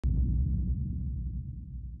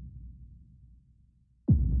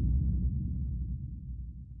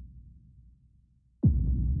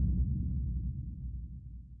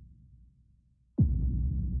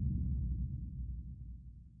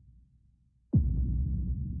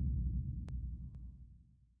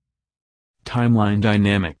Timeline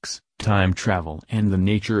Dynamics, Time Travel and the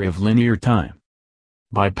Nature of Linear Time.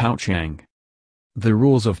 By Pao Chang. The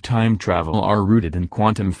rules of time travel are rooted in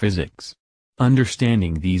quantum physics.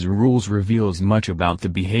 Understanding these rules reveals much about the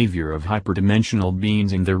behavior of hyperdimensional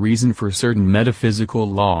beings and the reason for certain metaphysical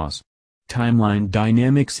laws. Timeline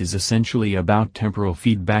dynamics is essentially about temporal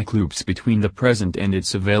feedback loops between the present and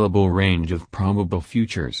its available range of probable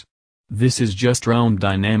futures. This is just realm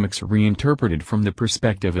dynamics reinterpreted from the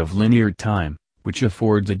perspective of linear time, which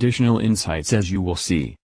affords additional insights as you will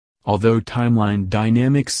see. Although timeline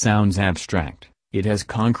dynamics sounds abstract, it has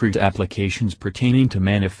concrete applications pertaining to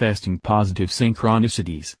manifesting positive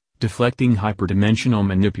synchronicities, deflecting hyperdimensional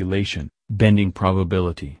manipulation, bending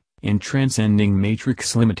probability, and transcending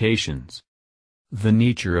matrix limitations. The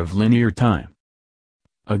nature of linear time.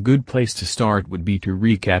 A good place to start would be to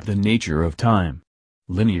recap the nature of time.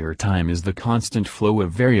 Linear time is the constant flow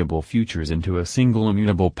of variable futures into a single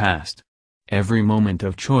immutable past. Every moment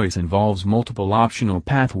of choice involves multiple optional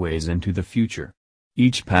pathways into the future.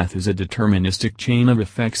 Each path is a deterministic chain of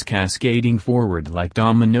effects cascading forward like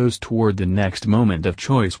dominoes toward the next moment of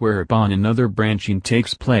choice whereupon another branching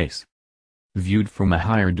takes place. Viewed from a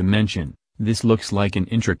higher dimension, this looks like an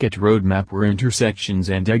intricate roadmap where intersections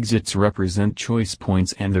and exits represent choice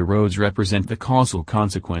points and the roads represent the causal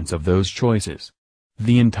consequence of those choices.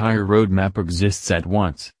 The entire roadmap exists at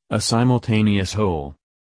once, a simultaneous whole.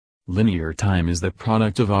 Linear time is the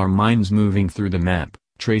product of our minds moving through the map,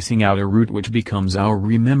 tracing out a route which becomes our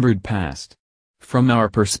remembered past. From our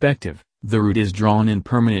perspective, the route is drawn in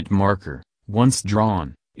permanent marker. Once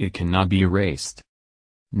drawn, it cannot be erased.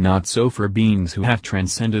 Not so for beings who have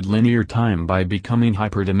transcended linear time by becoming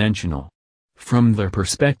hyperdimensional. From their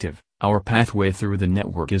perspective, our pathway through the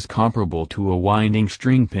network is comparable to a winding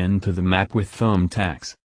string pinned to the map with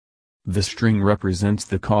thumbtacks. The string represents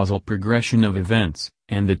the causal progression of events,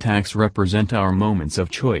 and the tacks represent our moments of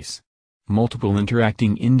choice. Multiple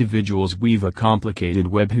interacting individuals weave a complicated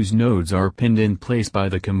web whose nodes are pinned in place by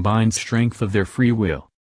the combined strength of their free will.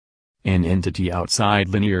 An entity outside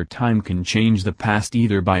linear time can change the past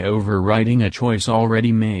either by overriding a choice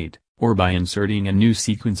already made, or by inserting a new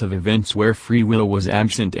sequence of events where free will was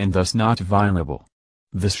absent and thus not viable.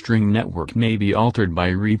 The string network may be altered by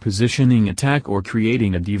repositioning a tack or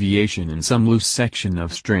creating a deviation in some loose section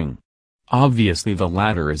of string. Obviously the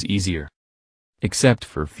latter is easier. Except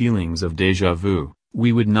for feelings of déjà vu,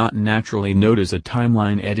 we would not naturally notice a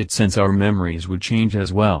timeline edit since our memories would change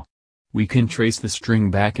as well. We can trace the string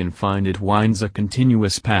back and find it winds a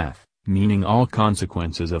continuous path, meaning all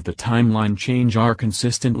consequences of the timeline change are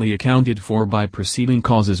consistently accounted for by preceding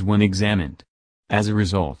causes when examined. As a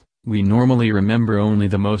result, we normally remember only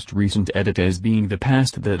the most recent edit as being the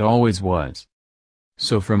past that always was.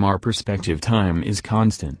 So from our perspective time is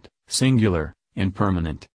constant, singular, and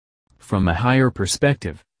permanent. From a higher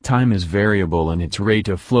perspective, time is variable in its rate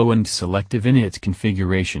of flow and selective in its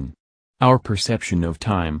configuration. Our perception of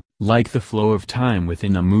time, like the flow of time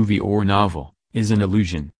within a movie or novel, is an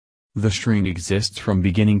illusion. The string exists from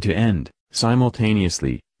beginning to end,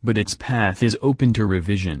 simultaneously, but its path is open to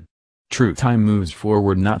revision. True time moves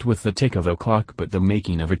forward not with the tick of a clock but the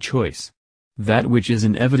making of a choice. That which is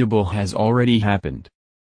inevitable has already happened.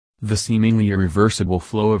 The seemingly irreversible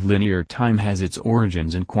flow of linear time has its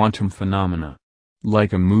origins in quantum phenomena.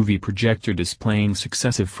 Like a movie projector displaying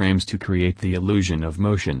successive frames to create the illusion of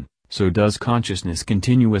motion, so does consciousness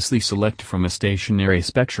continuously select from a stationary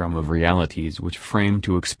spectrum of realities which frame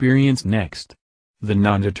to experience next. The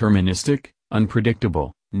non-deterministic,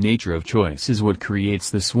 unpredictable, nature of choice is what creates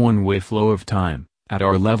this one-way flow of time. At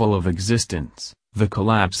our level of existence, the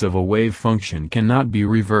collapse of a wave function cannot be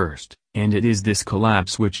reversed, and it is this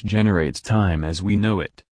collapse which generates time as we know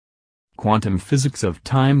it. Quantum physics of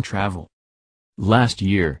time travel. Last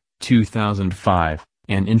year, 2005,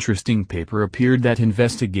 an interesting paper appeared that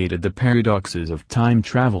investigated the paradoxes of time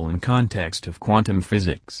travel in context of quantum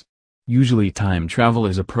physics. Usually time travel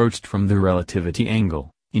is approached from the relativity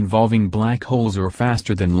angle, involving black holes or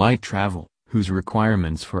faster-than-light travel, whose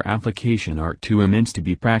requirements for application are too immense to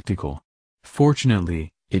be practical.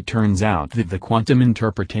 Fortunately, it turns out that the quantum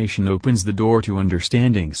interpretation opens the door to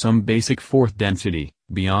understanding some basic fourth density,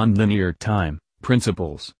 beyond linear time,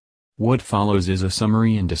 principles. What follows is a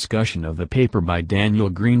summary and discussion of the paper by Daniel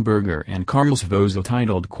Greenberger and Carl Svozil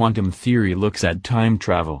titled Quantum Theory Looks at Time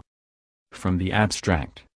Travel. From the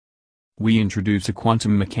abstract. We introduce a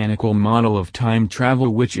quantum mechanical model of time travel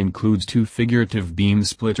which includes two figurative beam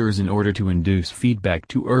splitters in order to induce feedback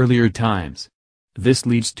to earlier times. This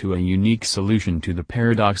leads to a unique solution to the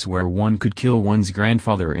paradox where one could kill one's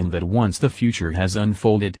grandfather in that once the future has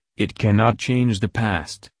unfolded, it cannot change the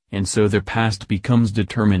past, and so the past becomes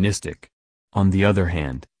deterministic. On the other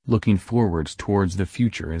hand, looking forwards towards the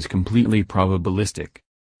future is completely probabilistic.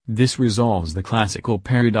 This resolves the classical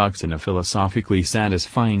paradox in a philosophically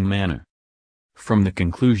satisfying manner. From the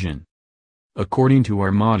conclusion. According to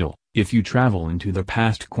our model, if you travel into the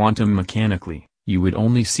past quantum mechanically, you would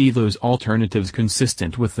only see those alternatives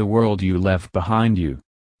consistent with the world you left behind you.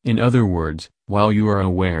 In other words, while you are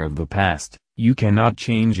aware of the past, you cannot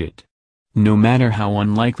change it. No matter how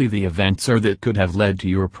unlikely the events are that could have led to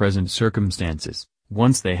your present circumstances,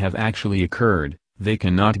 once they have actually occurred, they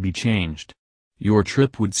cannot be changed. Your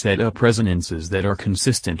trip would set up resonances that are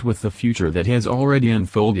consistent with the future that has already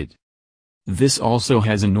unfolded. This also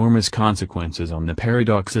has enormous consequences on the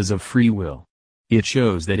paradoxes of free will. It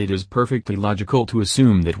shows that it is perfectly logical to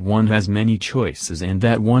assume that one has many choices and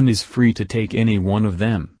that one is free to take any one of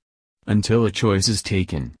them. Until a choice is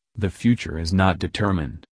taken, the future is not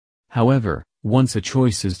determined. However, once a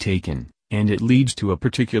choice is taken, and it leads to a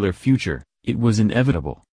particular future, it was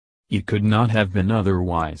inevitable. It could not have been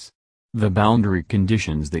otherwise. The boundary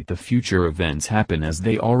conditions that the future events happen as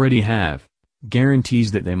they already have,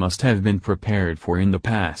 guarantees that they must have been prepared for in the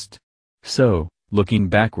past. So, looking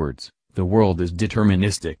backwards, the world is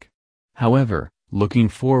deterministic. However, looking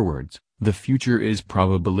forwards, the future is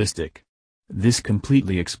probabilistic. This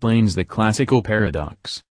completely explains the classical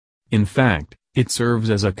paradox. In fact, it serves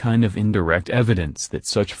as a kind of indirect evidence that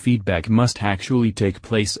such feedback must actually take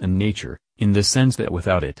place in nature, in the sense that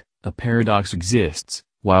without it, a paradox exists,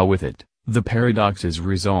 while with it, the paradox is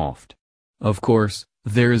resolved. Of course,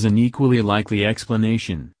 there is an equally likely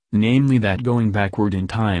explanation, namely that going backward in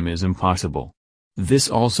time is impossible. This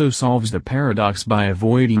also solves the paradox by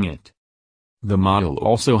avoiding it. The model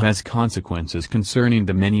also has consequences concerning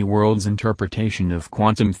the many worlds interpretation of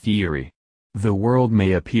quantum theory. The world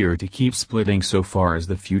may appear to keep splitting so far as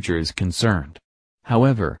the future is concerned.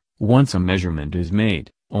 However, once a measurement is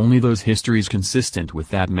made, only those histories consistent with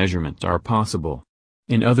that measurement are possible.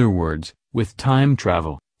 In other words, with time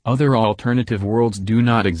travel, other alternative worlds do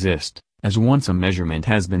not exist, as once a measurement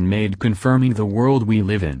has been made confirming the world we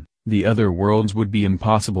live in, the other worlds would be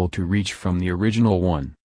impossible to reach from the original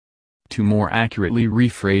one. To more accurately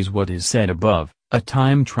rephrase what is said above, a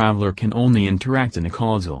time traveler can only interact in a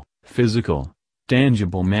causal, physical,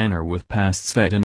 tangible manner with past set and